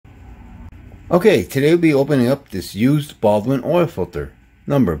Okay, today we'll be opening up this used Baldwin oil filter,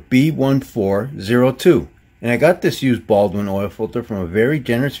 number B1402. And I got this used Baldwin oil filter from a very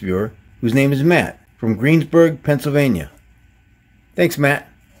generous viewer whose name is Matt from Greensburg, Pennsylvania. Thanks, Matt.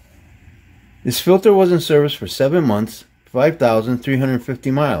 This filter was in service for 7 months, 5,350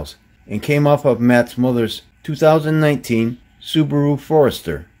 miles, and came off of Matt's mother's 2019 Subaru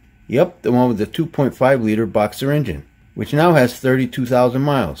Forester. Yep, the one with the 2.5 liter boxer engine, which now has 32,000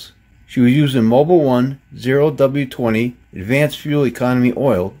 miles. She was using Mobil 1 0W20 Advanced Fuel Economy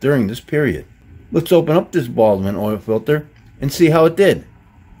oil during this period. Let's open up this Baldwin oil filter and see how it did.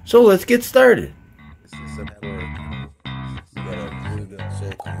 So let's get started. This is some where you gotta glue the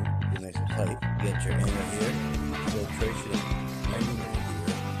silicone, get nice and tight, get your angle here, filtration right here.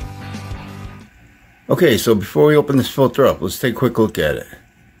 Okay, so before we open this filter up, let's take a quick look at it.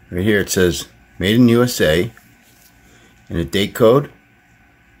 Right here it says Made in USA and a date code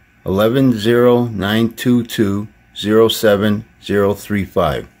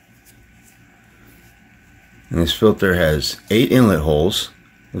 11/09/22/07035. And this filter has 8 inlet holes.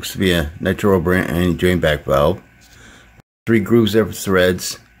 Looks to be a nitro rubber anti-drain back valve. 3 grooves there for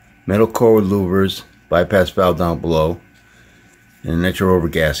threads. Metal core with louvers. Bypass valve down below. And a nitro rubber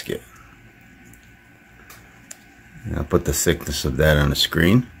gasket. And I'll put the thickness of that on the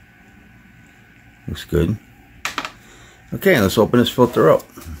screen. Looks good. Okay, let's open this filter up.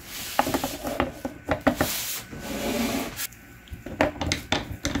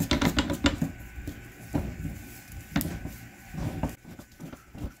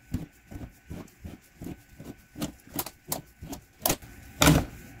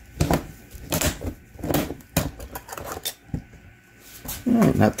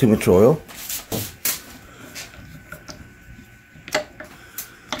 Alright, not too much oil.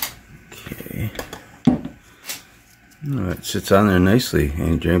 Okay. Alright, sits on there nicely.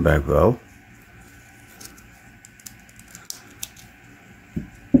 And drain back valve.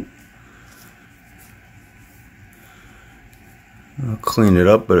 I'll clean it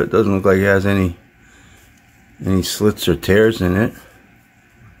up, but it doesn't look like it has any slits or tears in it.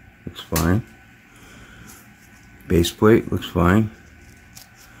 Looks fine. Base plate looks fine.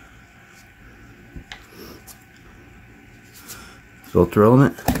 Filter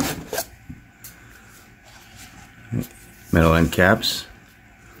element, metal end caps,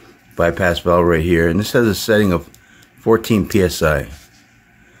 bypass valve right here, and this has a setting of 14 psi.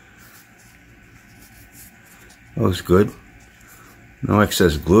 Looks good. No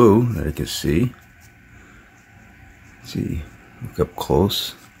excess glue that I can see. Let's see, look up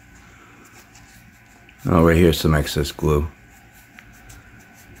close. Oh, right here's some excess glue.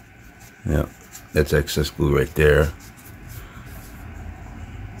 Yep, that's excess glue right there.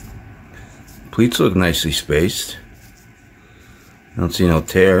 Pleats look nicely spaced. I don't see no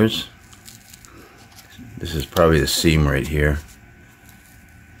tears. This is probably the seam right here.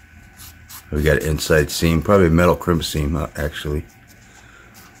 We got an inside seam, probably a metal crimp seam actually.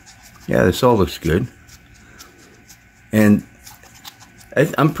 Yeah, this all looks good. And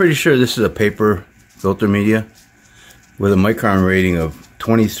I'm pretty sure this is a paper filter media with a micron rating of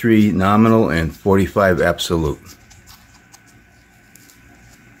 23 nominal and 45 absolute.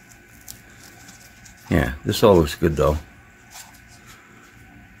 Yeah, this all looks good though.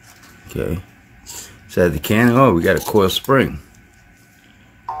 Okay. Inside the can, oh, we got a coil spring.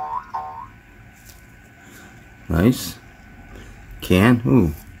 Nice. Can,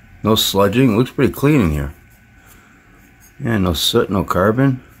 ooh, no sludging. Looks pretty clean in here. Yeah, no soot, no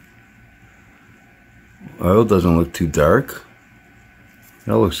carbon. Oil doesn't look too dark.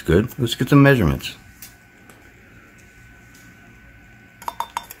 That looks good. Let's get some measurements.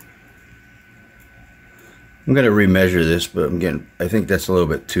 I'm going to remeasure this, but I think that's a little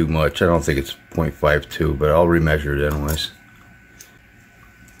bit too much. I don't think it's 0.52, but I'll remeasure it anyways.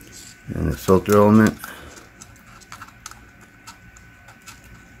 And the filter element.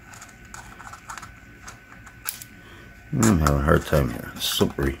 I'm having a hard time here. It's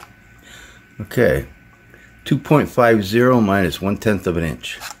slippery. Okay. 2.50 minus 1/10 of an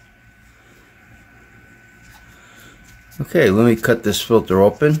inch. Okay, let me cut this filter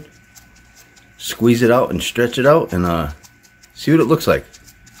open. Squeeze it out and stretch it out and see what it looks like.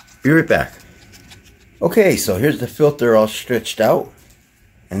 Be right back. Okay, so here's the filter all stretched out,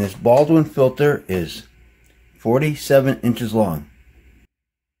 and this Baldwin filter is 47 inches long.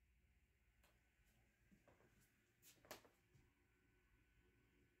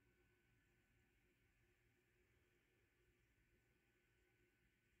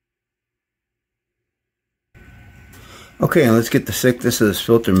 Okay, and let's get the thickness of this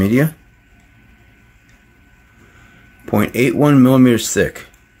filter media. 0.81 millimeters thick.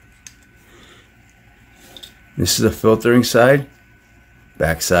 This is the filtering side,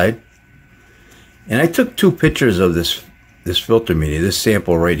 back side. And I took 2 pictures of this filter media, this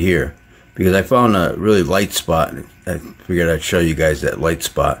sample right here, because I found a really light spot. I figured I'd show you guys that light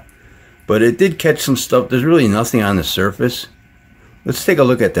spot. But it did catch some stuff. There's really nothing on the surface. Let's take a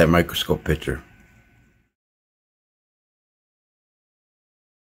look at that microscope picture.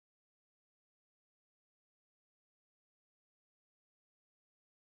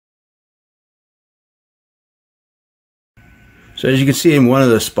 So as you can see in one of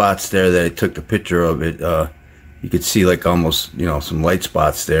the spots there that I took the picture of it, you could see like almost, you know, some light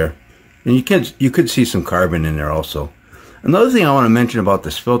spots there. And you could see some carbon in there also. Another thing I want to mention about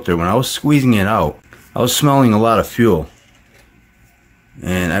this filter, when I was squeezing it out, I was smelling a lot of fuel.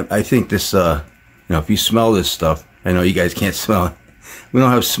 And I think this, you know, if you smell this stuff, I know you guys can't smell it. We don't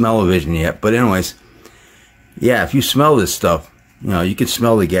have smell-o-vision yet, but anyways, yeah, if you smell this stuff, you know, you can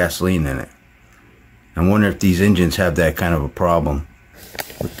smell the gasoline in it. I wonder if these engines have that kind of a problem.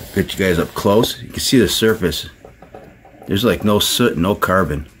 Get you guys up close. You can see the surface. There's like no soot, no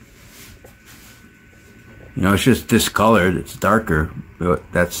carbon. You know, it's just discolored. It's darker, but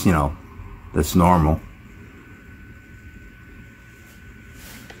that's, you know, that's normal.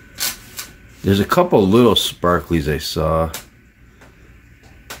 There's a couple little sparklies I saw.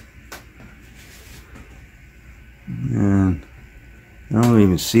 And I don't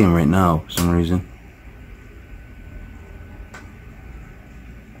even see them right now for some reason.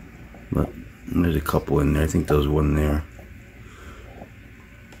 But there's a couple in there. I think there's one there.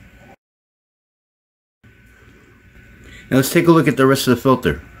 Now let's take a look at the rest of the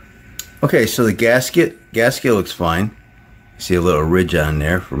filter. Okay, so the gasket looks fine. See a little ridge on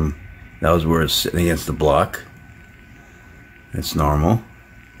there from, that was where it's sitting against the block. That's normal.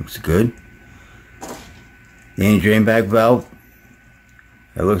 Looks good. The anti-drain bag valve,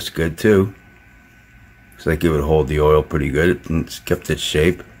 that looks good too. Looks like it would hold the oil pretty good. It's kept its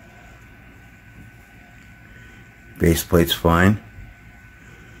shape. Base plate's fine.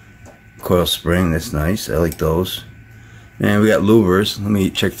 Coil spring, that's nice. I like those. And we got louvers. Let me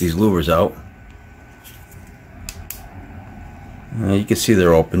check these louvers out. You can see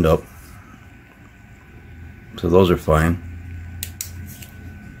they're opened up. So those are fine.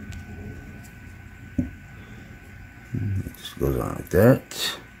 It just goes on like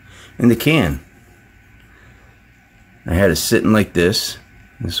that. And the can. I had it sitting like this.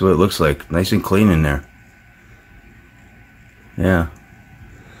 This is what it looks like. Nice and clean in there. Yeah.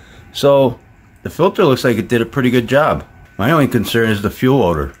 So the filter looks like it did a pretty good job. My only concern is the fuel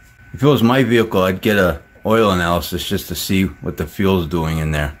odor. If it was my vehicle, I'd get a oil analysis just to see what the fuel's doing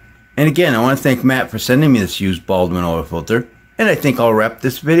in there. And again, I want to thank Matt for sending me this used Baldwin oil filter. And I think I'll wrap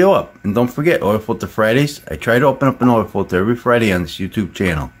this video up. And don't forget, Oil Filter Fridays. I try to open up an oil filter every Friday on this YouTube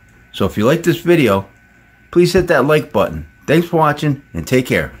channel. So if you like this video, please hit that like button. Thanks for watching and take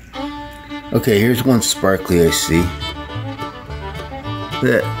care. Okay, here's one sparkly I see.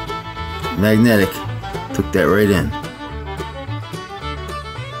 That magnetic took that right in.